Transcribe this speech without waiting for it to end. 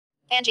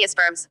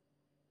Angiosperms.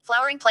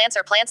 Flowering plants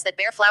are plants that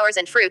bear flowers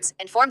and fruits,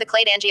 and form the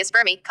clade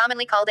angiospermi,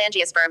 commonly called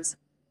angiosperms.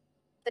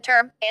 The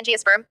term,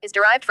 angiosperm, is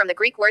derived from the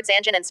Greek words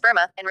angion and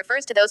sperma, and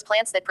refers to those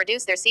plants that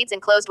produce their seeds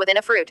enclosed within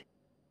a fruit.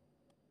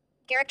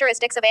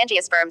 Characteristics of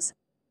angiosperms.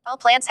 All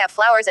plants have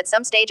flowers at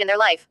some stage in their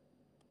life.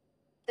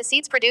 The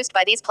seeds produced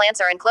by these plants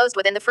are enclosed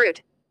within the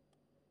fruit.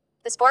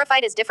 The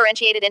sporophyte is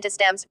differentiated into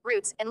stems,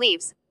 roots, and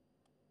leaves.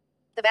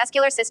 The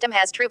vascular system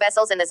has true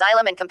vessels in the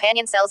xylem and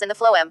companion cells in the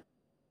phloem.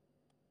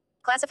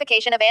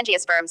 Classification of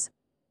angiosperms.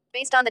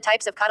 Based on the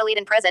types of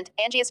cotyledon present,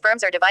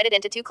 angiosperms are divided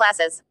into two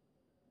classes.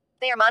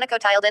 They are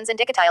monocotyledons and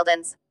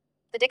dicotyledons.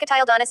 The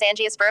dicotyledonous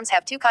angiosperms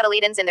have 2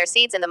 cotyledons in their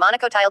seeds, and the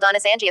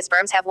monocotyledonous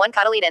angiosperms have 1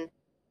 cotyledon.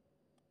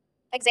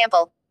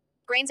 Example.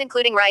 Grains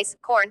including rice,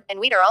 corn, and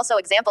wheat are also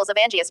examples of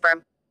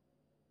angiosperm.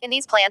 In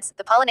these plants,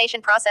 the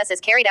pollination process is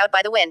carried out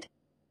by the wind.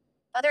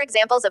 Other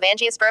examples of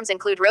angiosperms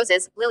include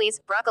roses, lilies,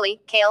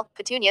 broccoli, kale,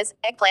 petunias,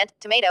 eggplant,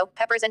 tomato,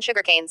 peppers, and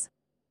sugarcanes.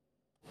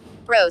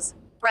 Rose,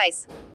 rice.